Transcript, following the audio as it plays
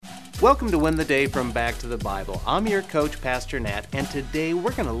Welcome to Win the Day from Back to the Bible. I'm your coach, Pastor Nat, and today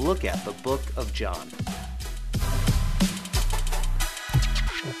we're going to look at the book of John.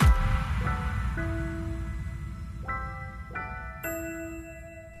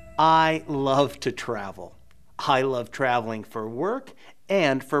 I love to travel. I love traveling for work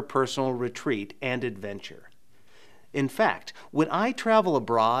and for personal retreat and adventure. In fact, when I travel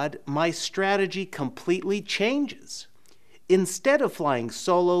abroad, my strategy completely changes. Instead of flying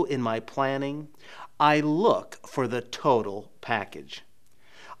solo in my planning, I look for the total package.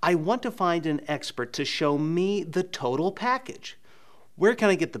 I want to find an expert to show me the total package. Where can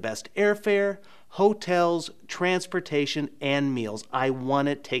I get the best airfare, hotels, transportation, and meals? I want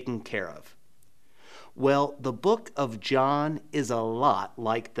it taken care of. Well, the book of John is a lot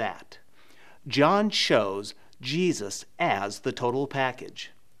like that. John shows Jesus as the total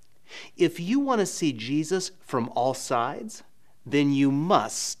package. If you want to see Jesus from all sides, then you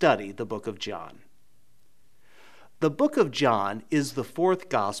must study the book of John. The book of John is the fourth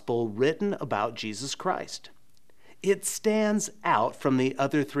gospel written about Jesus Christ. It stands out from the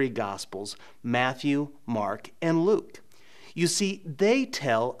other three gospels, Matthew, Mark, and Luke. You see, they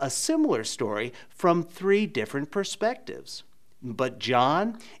tell a similar story from three different perspectives. But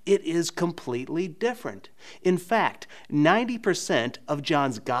John, it is completely different. In fact, 90% of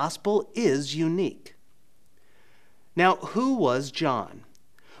John's gospel is unique. Now, who was John?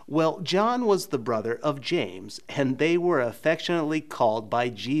 Well, John was the brother of James, and they were affectionately called by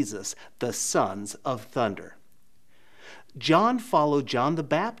Jesus the sons of thunder. John followed John the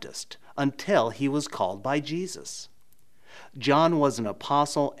Baptist until he was called by Jesus. John was an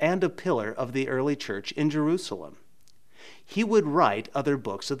apostle and a pillar of the early church in Jerusalem. He would write other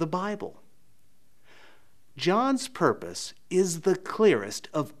books of the Bible. John's purpose is the clearest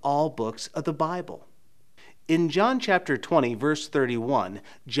of all books of the Bible. In John chapter 20, verse 31,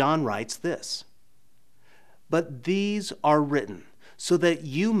 John writes this, "But these are written so that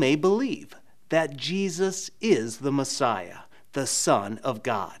you may believe that Jesus is the Messiah, the Son of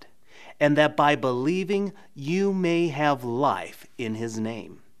God, and that by believing you may have life in his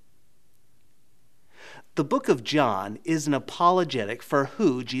name." The book of John is an apologetic for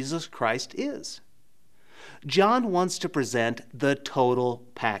who Jesus Christ is. John wants to present the total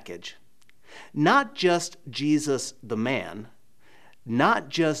package. Not just Jesus the man, not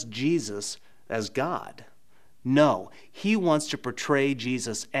just Jesus as God. No, he wants to portray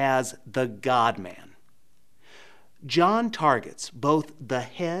Jesus as the God-man. John targets both the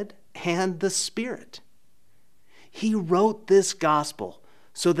head and the spirit. He wrote this gospel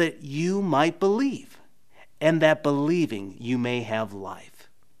so that you might believe, and that believing you may have life.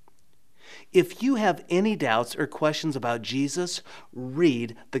 If you have any doubts or questions about Jesus,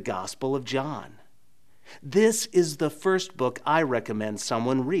 read the Gospel of John. This is the first book I recommend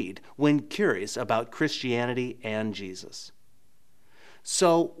someone read when curious about Christianity and Jesus.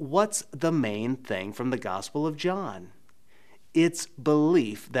 So, what's the main thing from the Gospel of John? It's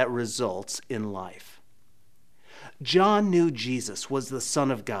belief that results in life. John knew Jesus was the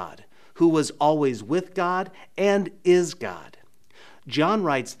Son of God, who was always with God and is God. John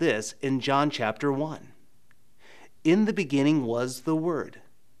writes this in John chapter 1. "In the beginning was the Word,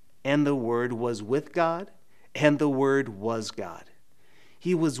 and the Word was with God, and the Word was God.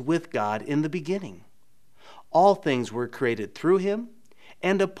 He was with God in the beginning. All things were created through him,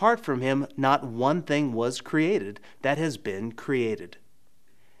 and apart from him not one thing was created that has been created.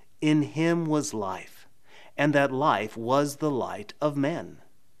 In him was life, and that life was the light of men.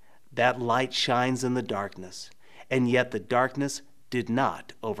 That light shines in the darkness, and yet the darkness did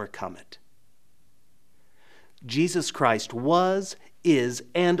not overcome it." Jesus Christ was, is,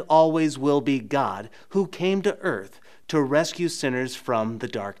 and always will be God who came to earth to rescue sinners from the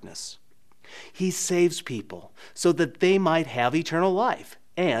darkness. He saves people so that they might have eternal life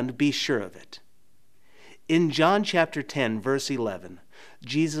and be sure of it. In John chapter 10, verse 11,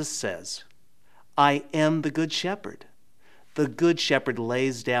 Jesus says, "I am the good shepherd. The good shepherd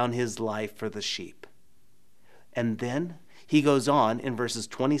lays down his life for the sheep." And then he goes on in verses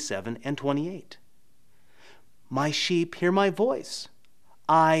 27 and 28. "My sheep hear my voice.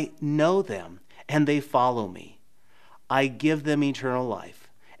 I know them, and they follow me. I give them eternal life,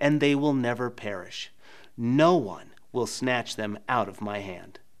 and they will never perish. No one will snatch them out of my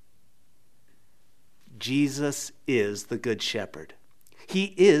hand." Jesus is the good shepherd.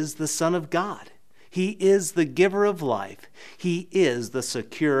 He is the Son of God. He is the giver of life. He is the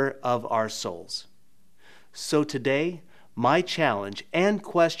securer of our souls. So today, my challenge and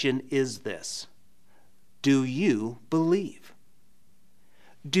question is this: do you believe?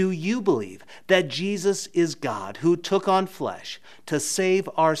 Do you believe that Jesus is God who took on flesh to save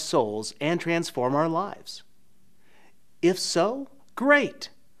our souls and transform our lives? If so, great.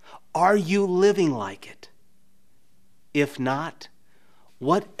 Are you living like it? If not,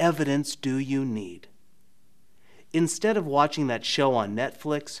 what evidence do you need? Instead of watching that show on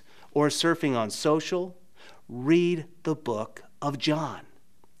Netflix or surfing on social, read the book of John.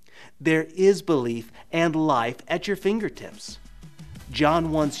 There is belief and life at your fingertips.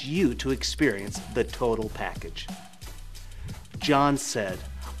 John wants you to experience the total package. John said,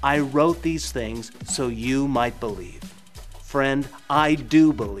 "I wrote these things so you might believe." Friend, I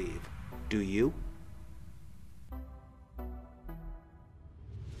do believe. Do you?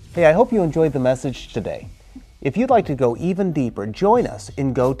 Hey, I hope you enjoyed the message today. If you'd like to go even deeper, join us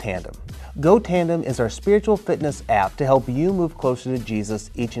in Go Tandem. Go Tandem is our spiritual fitness app to help you move closer to Jesus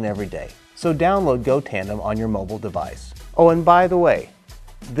each and every day. So download Go Tandem on your mobile device. Oh, and by the way,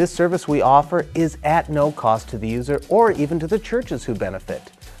 this service we offer is at no cost to the user or even to the churches who benefit,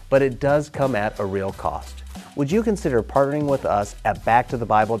 but it does come at a real cost. Would you consider partnering with us at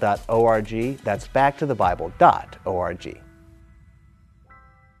backtothebible.org? That's backtothebible.org.